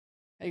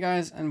Hey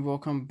guys, and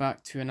welcome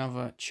back to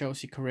another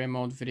Chelsea career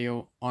mode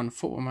video on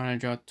Football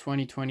Manager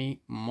 2020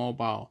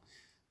 mobile.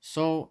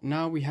 So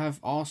now we have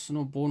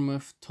Arsenal,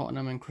 Bournemouth,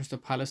 Tottenham and Crystal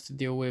Palace to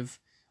deal with.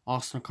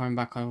 Arsenal coming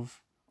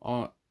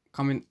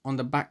on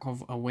the back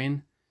of a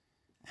win.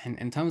 And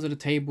in terms of the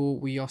table,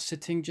 we are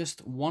sitting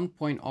just 1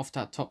 point off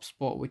that top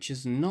spot, which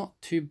is not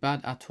too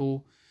bad at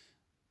all.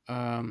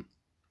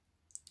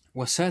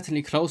 We're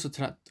certainly closer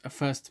to that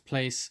first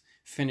place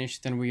finish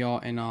than we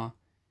are in our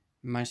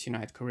Manchester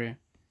United career.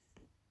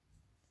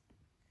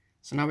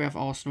 So now we have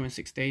Arsenal in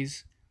 6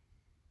 days.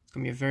 It's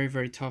going to be a very,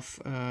 very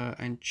tough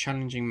and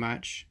challenging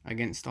match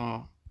against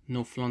our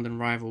North London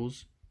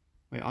rivals.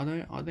 Wait,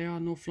 are they our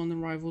North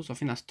London rivals? I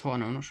think that's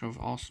Tottenham. I'm not sure if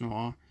Arsenal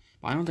are.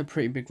 But I know they're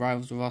pretty big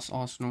rivals with us,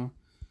 Arsenal.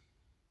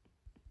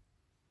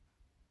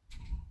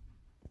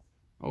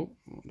 Oh,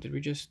 did we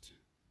just...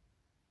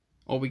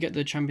 Oh, we get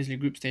the Champions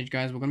League group stage,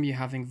 guys. We're going to be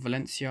having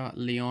Valencia,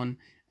 Lyon,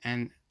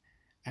 and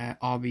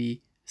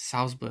RB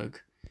Salzburg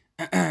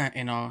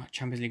in our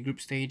Champions League group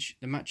stage.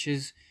 The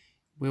matches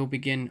will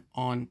begin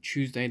on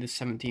Tuesday, the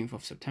 17th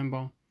of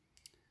September.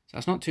 So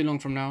that's not too long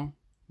from now.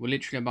 We're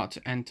literally about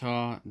to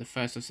enter the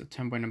 1st of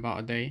September in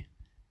about a day.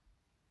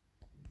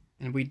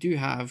 And we do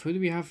have... Who do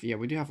we have? Yeah,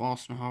 we do have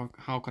Arsenal.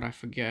 How could I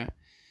forget?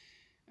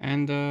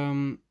 And,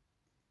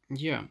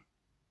 yeah.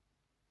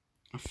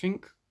 I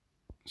think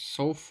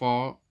so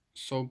far,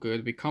 so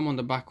good. We come on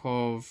the back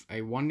of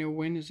a 1-0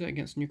 win, is it,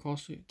 against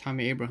Newcastle?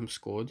 Tammy Abraham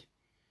scored.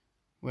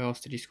 Where else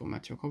did he score?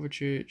 Mateo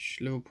Kovacic,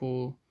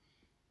 Liverpool.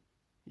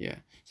 Yeah,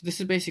 so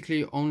this is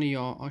basically only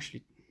our...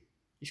 Actually,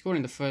 he scored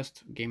in the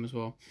first game as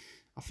well.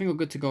 I think we're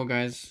good to go,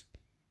 guys.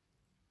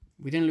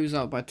 We didn't lose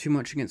out by too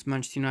much against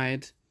Manchester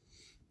United.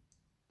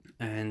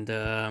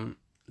 And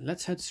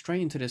let's head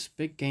straight into this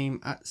big game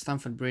at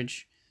Stamford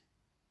Bridge.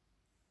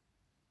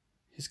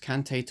 Here's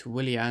Kante to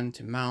Willian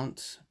to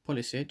Mount,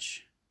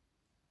 Pulisic.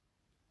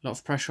 A lot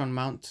of pressure on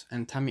Mount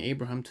and Tammy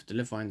Abraham to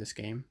deliver in this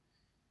game.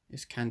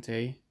 Here's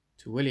Kante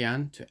to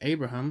Willian to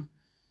Abraham.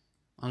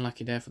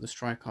 Unlucky there for the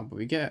striker, but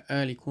we get an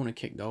early corner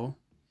kick though.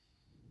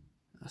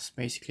 That's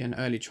basically an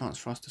early chance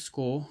for us to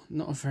score.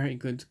 Not a very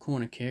good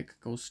corner kick.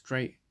 Goes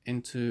straight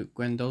into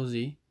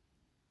Guendouzi.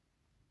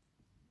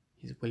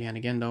 Here's Willian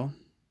again though.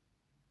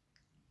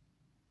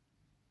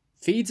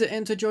 Feeds it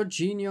into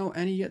Jorginho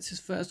and he gets his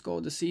first goal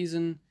of the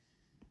season.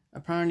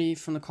 Apparently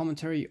from the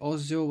commentary,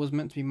 Ozil was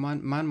meant to be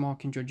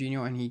man-marking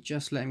Jorginho and he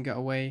just let him get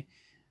away.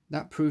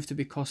 That proved to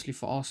be costly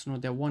for Arsenal.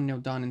 They're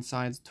 1-0 down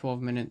inside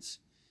 12 minutes.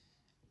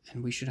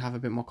 And we should have a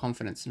bit more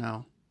confidence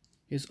now.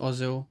 Here's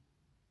Ozil.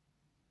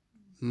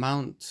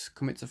 Mount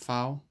commits a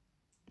foul.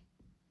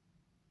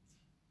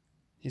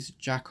 Here's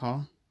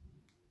Xhaka.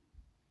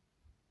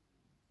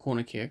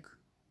 Corner kick.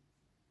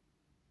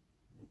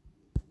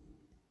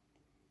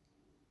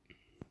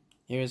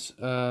 Here's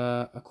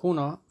a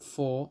corner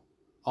for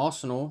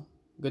Arsenal.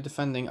 Good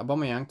defending.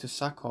 Aubameyang to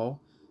Sakho.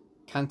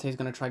 Kante is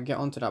going to try to get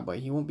onto that, but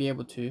he won't be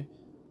able to.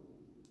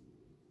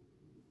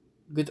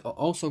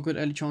 Also good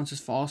early chances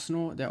for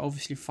Arsenal. They're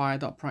obviously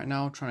fired up right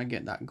now, trying to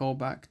get that goal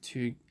back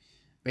to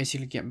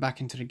basically get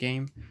back into the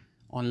game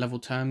on level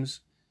terms.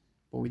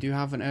 But we do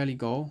have an early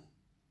goal.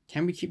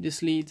 Can we keep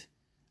this lead?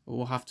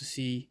 We'll have to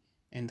see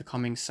in the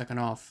coming second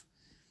half.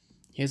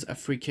 Here's a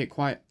free kick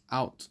quite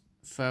out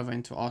further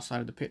into our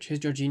side of the pitch. Here's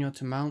Jorginho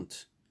to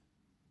Mount.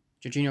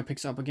 Jorginho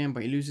picks it up again,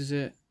 but he loses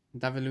it.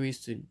 David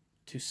Luiz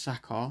to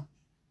Saka.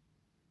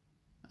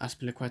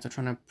 Azpilicueta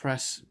trying to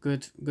press.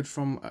 Good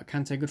from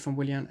Kante, good from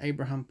Willian.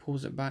 Abraham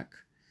pulls it back.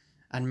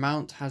 And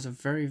Mount has a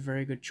very,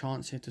 very good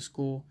chance here to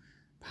score.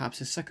 Perhaps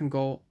his second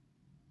goal.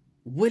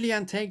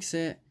 Willian takes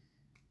it.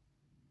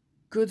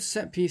 Good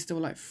set piece. There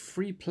were like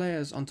 3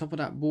 players on top of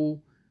that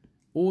ball.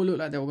 All looked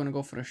like they were going to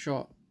go for the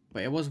shot.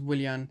 But it was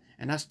Willian.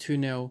 And that's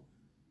 2-0.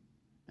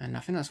 And I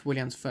think that's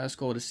Willian's first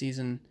goal of the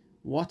season.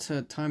 What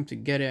a time to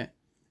get it.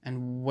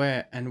 And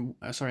what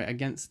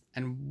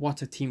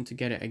a team to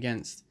get it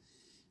against.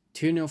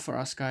 2-0 for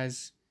us,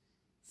 guys.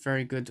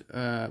 Very good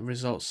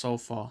results so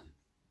far.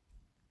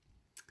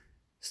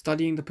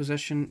 Studying the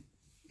possession,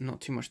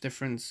 not too much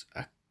difference.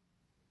 A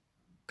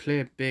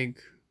clear big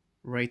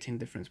rating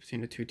difference between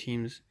the two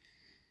teams.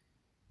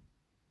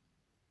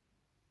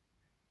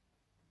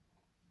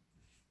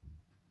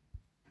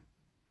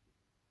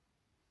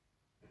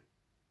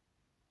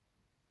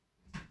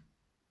 Here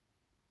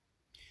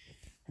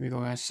we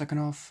go, guys. Second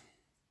half.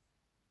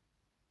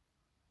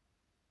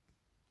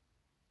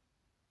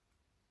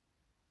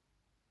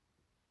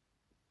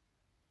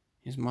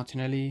 Here's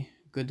Martinelli.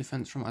 Good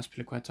defense from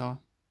Azpilicueta.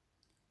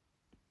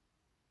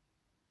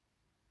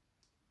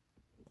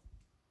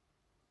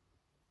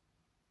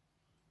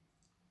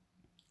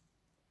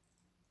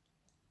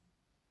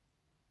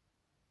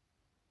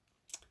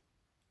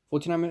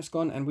 "49 minutes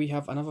gone and we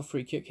have another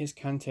free kick. Here's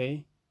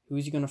Kante. Who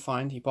is he going to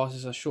find? He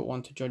passes a short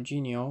one to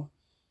Jorginho.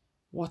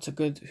 What a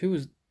good...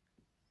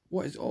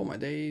 What is... Oh my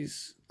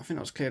days. I think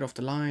that was cleared off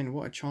the line.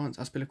 What a chance.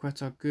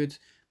 Azpilicueta. Good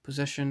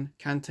possession.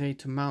 Kante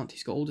to Mount.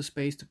 He's got all the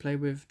space to play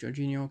with.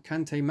 Jorginho.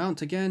 Kante.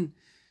 Mount again.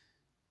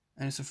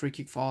 And it's a free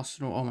kick for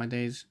Arsenal. Oh my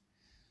days.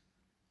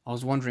 I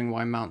was wondering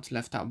why Mount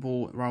left that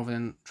ball rather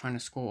than trying to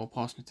score or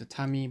pass it to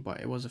Tammy, but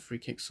it was a free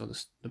kick, so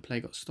the play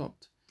got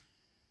stopped.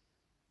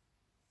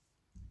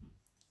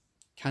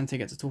 Kante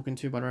gets a talking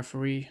to by the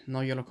referee.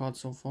 No yellow card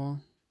so far.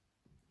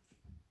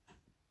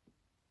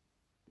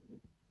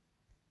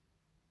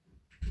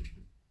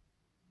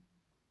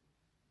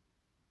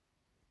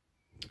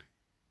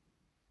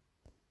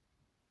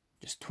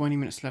 Just 20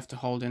 minutes left to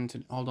hold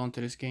on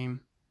to this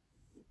game.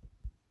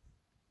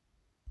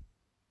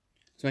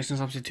 So make some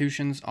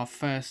substitutions. Our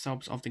first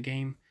subs of the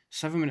game.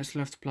 7 minutes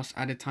left plus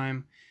added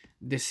time.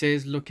 This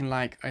is looking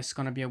like it's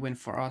gonna be a win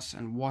for us,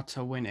 and what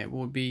a win it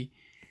will be.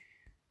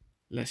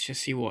 Let's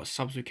just see what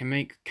subs we can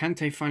make.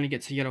 Kante finally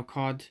gets a yellow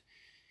card.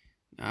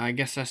 I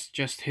guess that's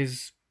just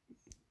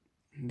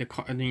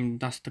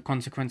that's the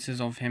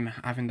consequences of him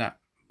having that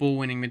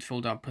ball-winning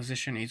midfielder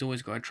position. He's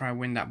always got to try and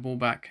win that ball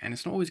back, and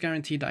it's not always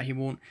guaranteed that he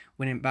won't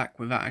win it back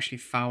without actually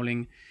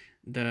fouling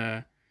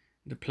the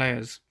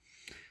players.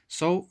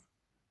 So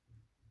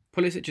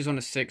Pulisic is on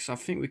a 6. I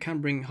think we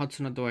can bring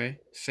Hudson-Odoi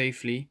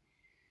safely,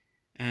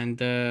 and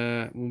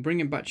we'll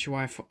bring in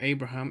Batshuayi for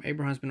Abraham.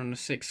 Abraham's been on a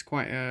 6,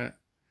 quite a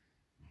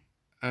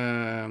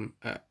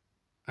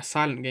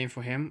silent game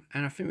for him,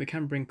 and I think we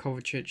can bring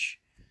Kovacic.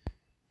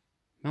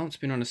 Mount's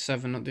been on a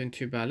 7, not doing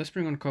too bad. Let's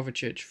bring on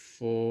Kovacic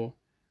for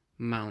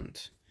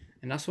Mount.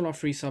 And that's all our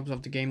 3 subs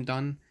of the game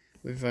done,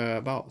 with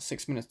about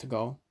 6 minutes to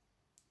go.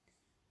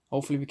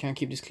 Hopefully we can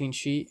keep this clean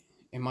sheet.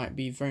 It might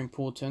be very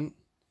important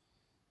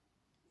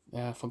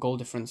for goal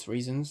difference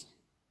reasons.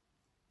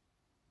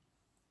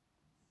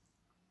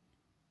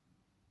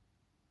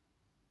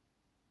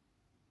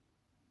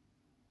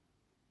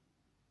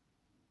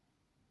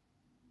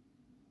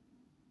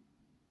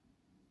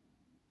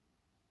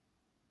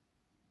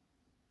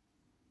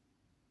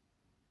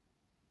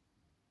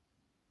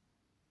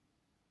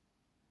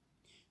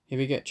 Here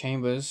we get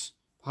Chambers.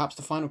 Perhaps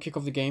the final kick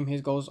of the game. Here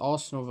goes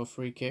Arsenal with a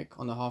free kick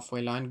on the halfway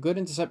line. Good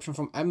interception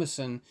from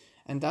Emerson.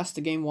 And that's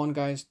the game won,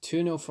 guys.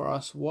 2-0 for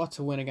us. What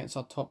a win against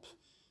our top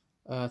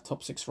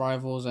 6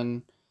 rivals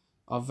and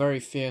our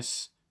very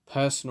fierce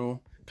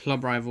personal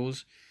club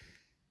rivals.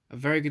 A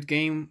very good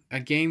game. A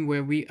game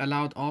where we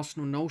allowed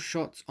Arsenal no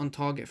shots on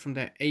target from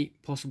their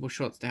 8 possible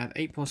shots. They had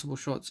 8 possible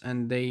shots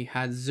and they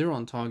had 0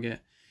 on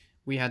target.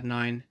 We had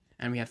 9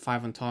 and we had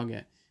 5 on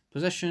target.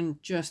 Possession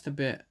just a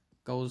bit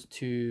goes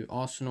to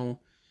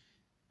Arsenal,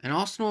 and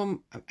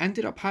Arsenal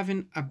ended up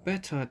having a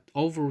better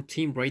overall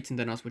team rating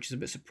than us, which is a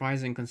bit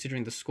surprising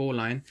considering the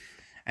scoreline.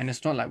 And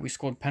it's not like we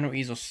scored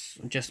penalties or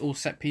just all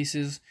set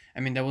pieces. I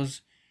mean, there was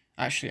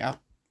actually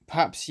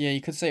perhaps, yeah, you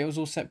could say it was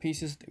all set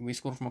pieces. We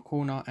scored from a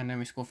corner and then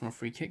we scored from a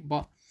free kick,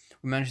 but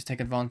we managed to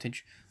take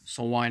advantage,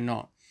 so why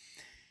not?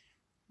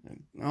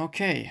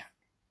 Okay,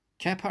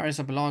 Kepa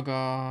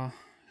Arrizabalaga,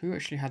 who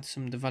actually had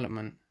some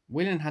development.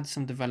 Willian had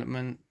some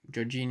development.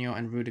 Jorginho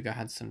and Rudiger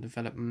had some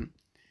development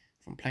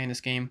from playing this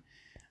game.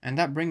 And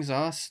that brings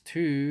us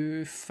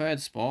to 3rd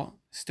spot.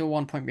 Still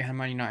 1 point behind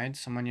Man United.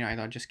 So Man United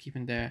are just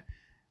keeping their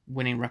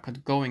winning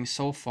record going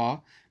so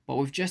far. But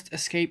we've just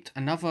escaped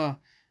another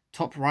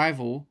top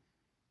rival.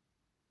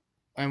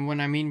 And when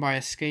I mean by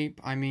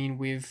escape, I mean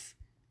we've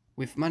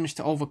managed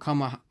to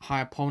overcome a high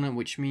opponent,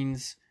 which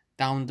means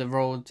down the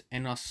road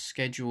in our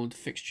scheduled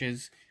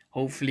fixtures,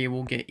 hopefully it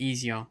will get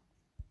easier.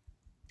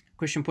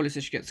 Christian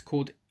Pulisic gets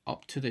called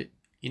up to the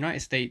United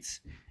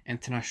States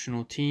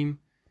international team.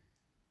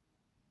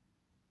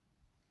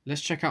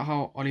 Let's check out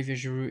how Olivier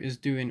Giroud is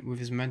doing with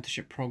his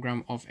mentorship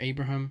program of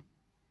Abraham.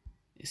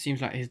 It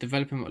seems like he's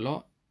developing a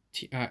lot.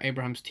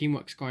 Abraham's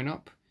teamwork's going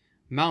up.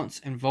 Mount's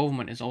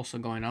involvement is also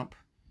going up.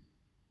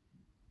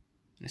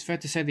 And it's fair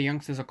to say the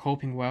youngsters are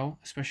coping well,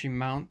 especially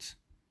Mount.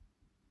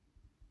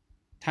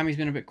 Tammy's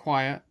been a bit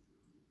quiet,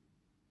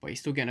 but he's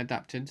still getting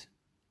adapted.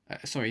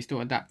 He's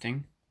still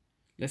adapting.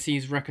 Let's see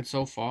his record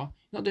so far.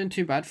 Not doing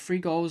too bad. 3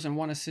 goals and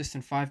 1 assist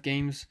in 5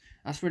 games.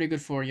 That's really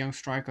good for a young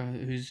striker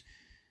who's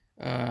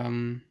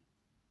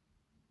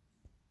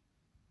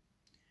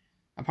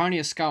apparently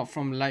a scout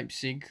from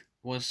Leipzig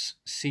was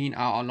seen at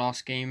our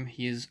last game.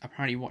 He is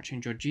apparently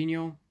watching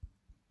Jorginho.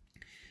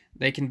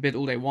 They can bid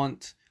all they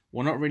want.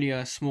 We're not really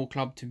a small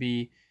club to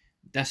be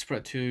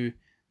desperate to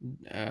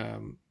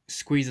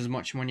squeeze as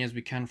much money as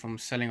we can from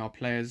selling our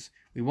players.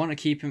 We want to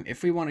keep him.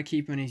 If we want to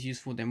keep him and he's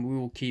useful, then we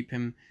will keep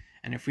him.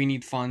 And if we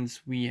need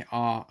funds, we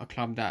are a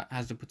club that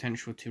has the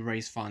potential to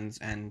raise funds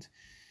and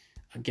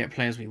get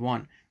players we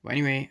want. But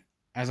anyway,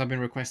 as I've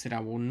been requested, I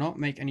will not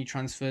make any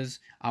transfers.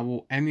 I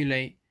will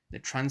emulate the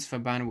transfer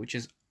ban, which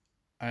is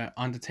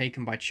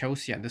undertaken by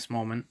Chelsea at this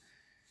moment,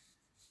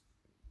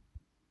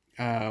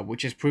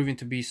 which is proving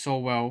to be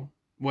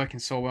working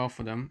so well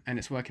for them, and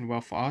it's working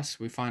well for us.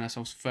 We find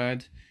ourselves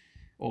 3rd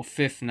or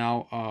 5th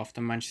now after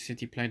Manchester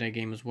City played their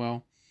game as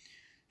well.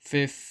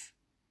 5th,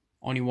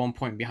 only 1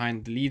 point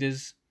behind the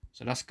leaders.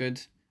 So that's good.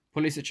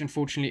 Pulisic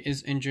unfortunately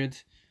is injured,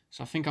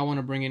 so I think I want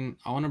to bring in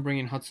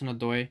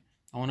Hudson-Odoi.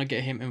 I want to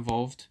get him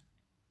involved,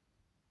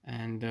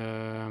 and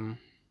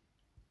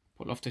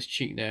put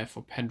Loftus-Cheek there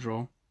for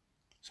Pedro.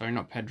 Sorry,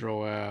 not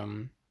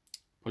Pedro.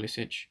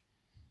 Pulisic.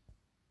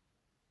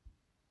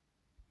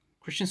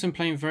 Christensen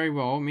playing very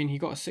well. I mean, he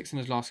got a 6 in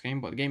his last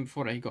game, but the game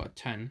before that he got a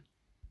 10.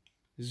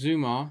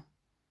 Zuma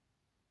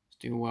is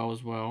doing well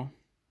as well.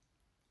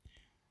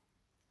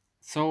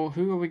 So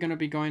who are we going to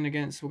be going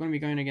against? We're going to be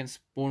going against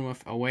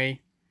Bournemouth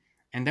away.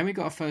 And then we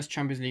got our first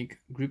Champions League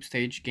group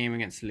stage game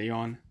against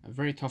Lyon. A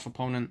very tough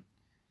opponent.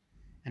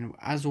 And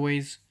as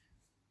always,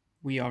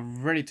 we are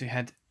ready to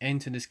head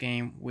into this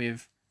game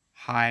with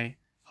high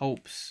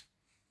hopes.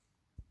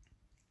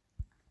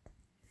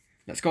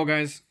 Let's go,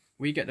 guys.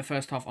 We get the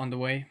first half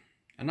underway.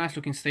 A nice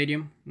looking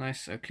stadium.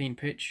 Nice clean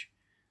pitch.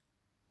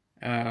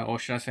 Or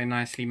should I say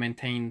nicely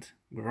maintained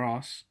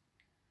grass.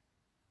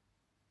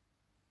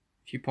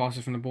 A few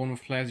passes from the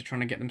Bournemouth players are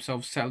trying to get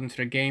themselves settled into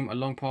the game. A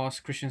long pass.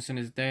 Christensen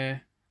is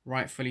there,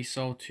 rightfully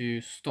so,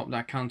 to stop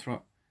that counter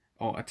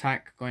or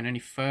attack going any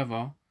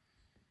further.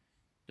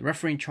 The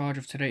referee in charge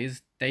of today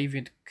is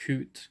David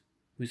Coote,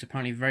 who's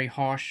apparently very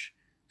harsh.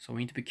 So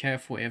we need to be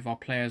careful if our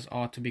players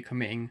are to be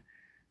committing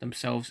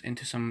themselves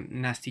into some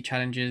nasty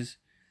challenges,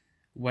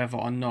 whether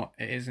or not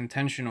it is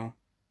intentional.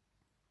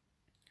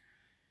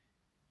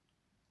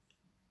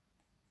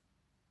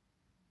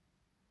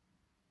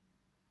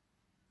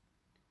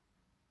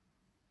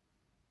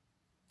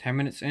 "10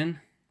 minutes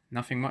in,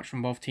 nothing much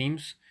from both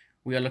teams.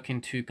 We are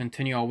looking to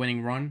continue our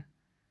winning run.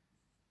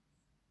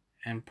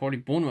 And probably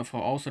Bournemouth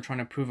are also trying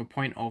to prove a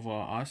point over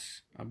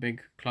us, a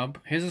big club.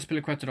 Here's a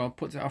Spilicueta,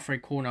 puts it out for a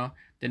corner.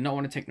 Did not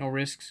want to take no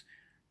risks.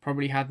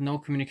 Probably had no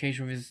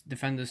communication with his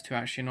defenders to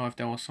actually know if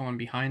there was someone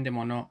behind him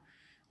or not.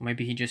 Or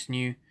maybe he just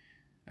knew.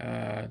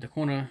 The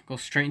corner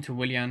goes straight into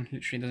Willian.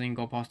 Literally doesn't even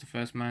go past the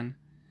first man.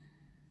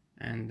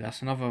 And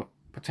that's another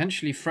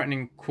potentially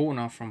threatening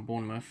corner from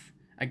Bournemouth.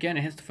 Again,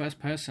 it hits the first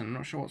person. I'm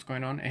not sure what's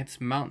going on. It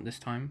hits Mount this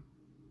time.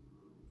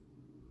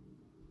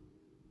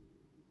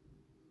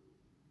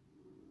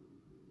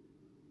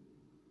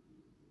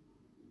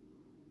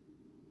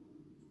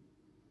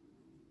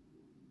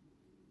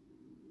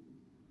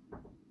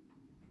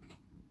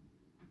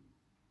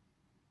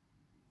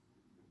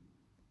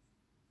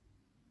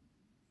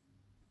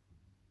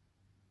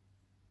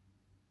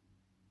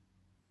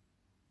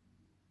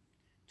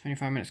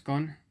 "25 minutes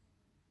gone.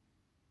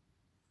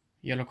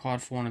 Yellow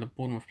card for one of the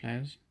Bournemouth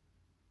players.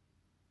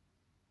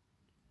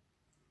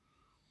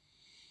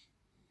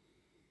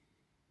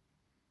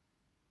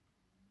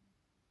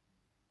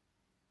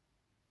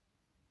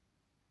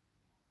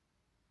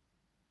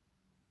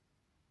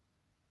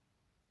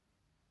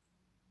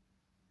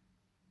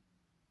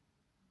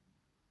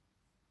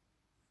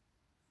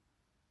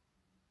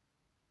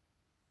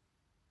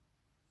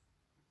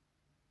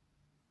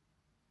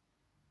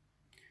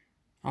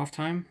 Half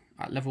time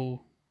at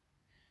level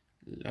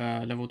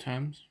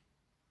terms.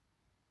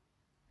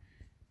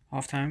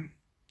 Half time.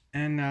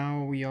 And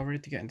now we are ready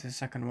to get into the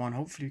second one.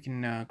 Hopefully we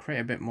can create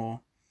a bit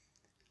more.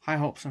 High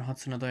hopes on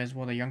Hudson-Odoi as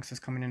well. The youngsters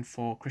coming in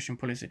for Christian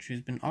Pulisic,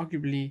 who's been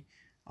arguably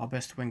our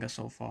best winger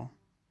so far.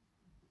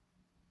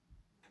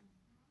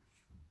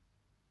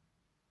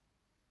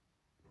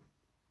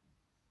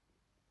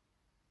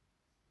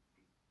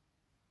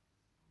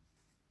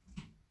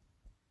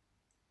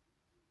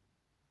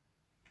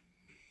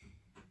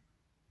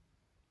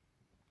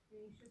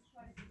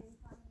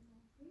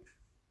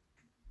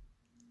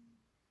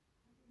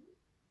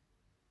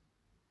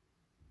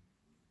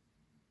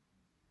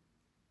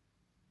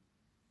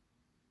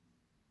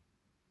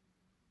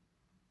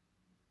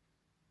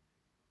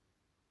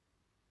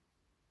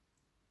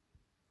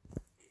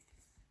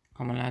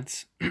 Come on,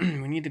 lads.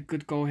 We need a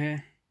good goal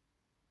here.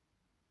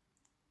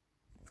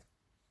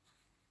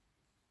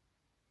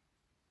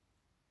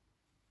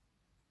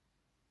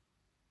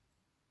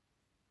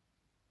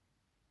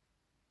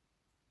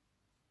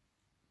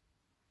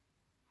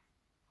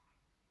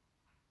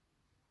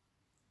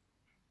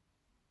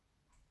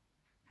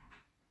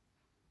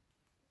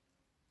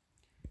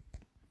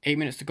 Eight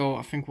minutes to go.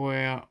 I think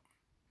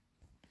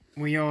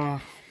we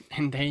are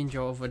in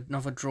danger of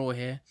another draw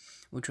here,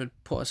 which would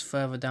put us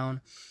further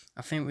down.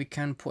 I think we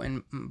can put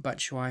in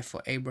Batshuayi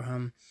for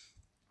Abraham,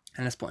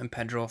 and let's put in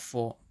Pedro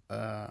for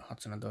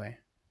Hudson-Odoi.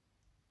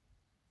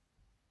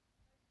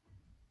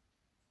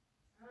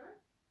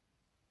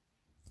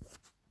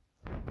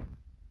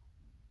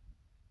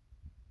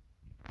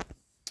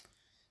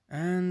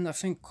 And I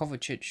think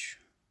Kovacic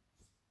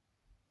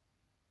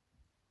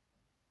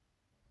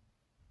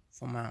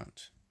for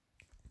Mount.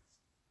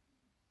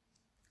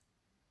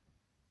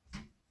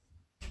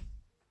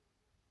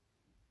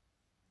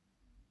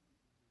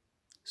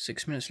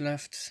 Six minutes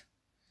left.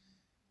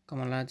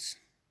 Come on, lads.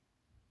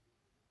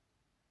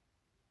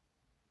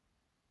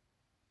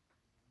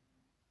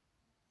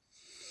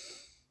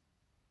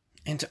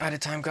 Into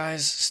added time,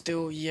 guys.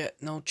 Still yet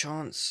no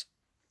chance.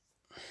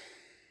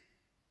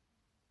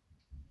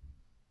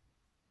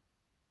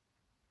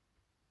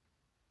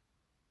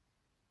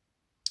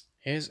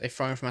 Here's a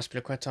throw in from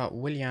Aspilicueta.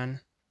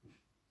 Willian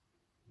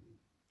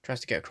tries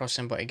to get across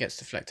him, but it gets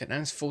deflected.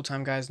 And it's full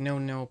time, guys.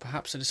 0-0.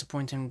 Perhaps a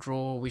disappointing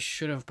draw. We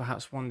should have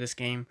perhaps won this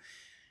game,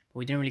 but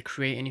we didn't really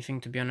create anything,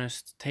 to be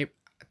honest.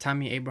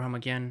 Tammy Abraham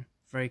again,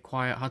 very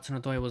quiet.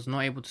 Hudson-Odoi was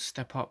not able to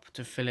step up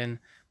to fill in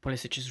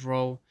Pulisic's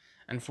role.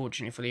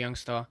 unfortunately for the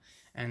youngster.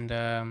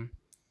 And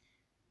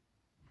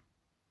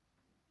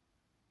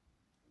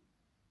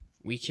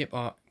we keep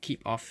our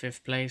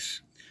 5th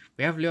place.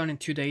 We have Leon in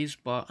 2 days,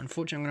 but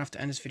unfortunately I'm gonna have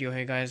to end this video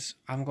here, guys.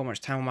 I haven't got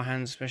much time on my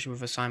hands, especially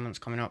with assignments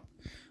coming up,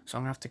 so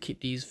I'm gonna have to keep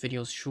these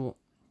videos short.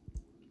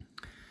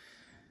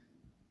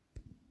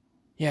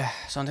 Yeah,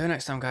 so until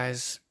next time,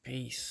 guys,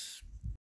 peace.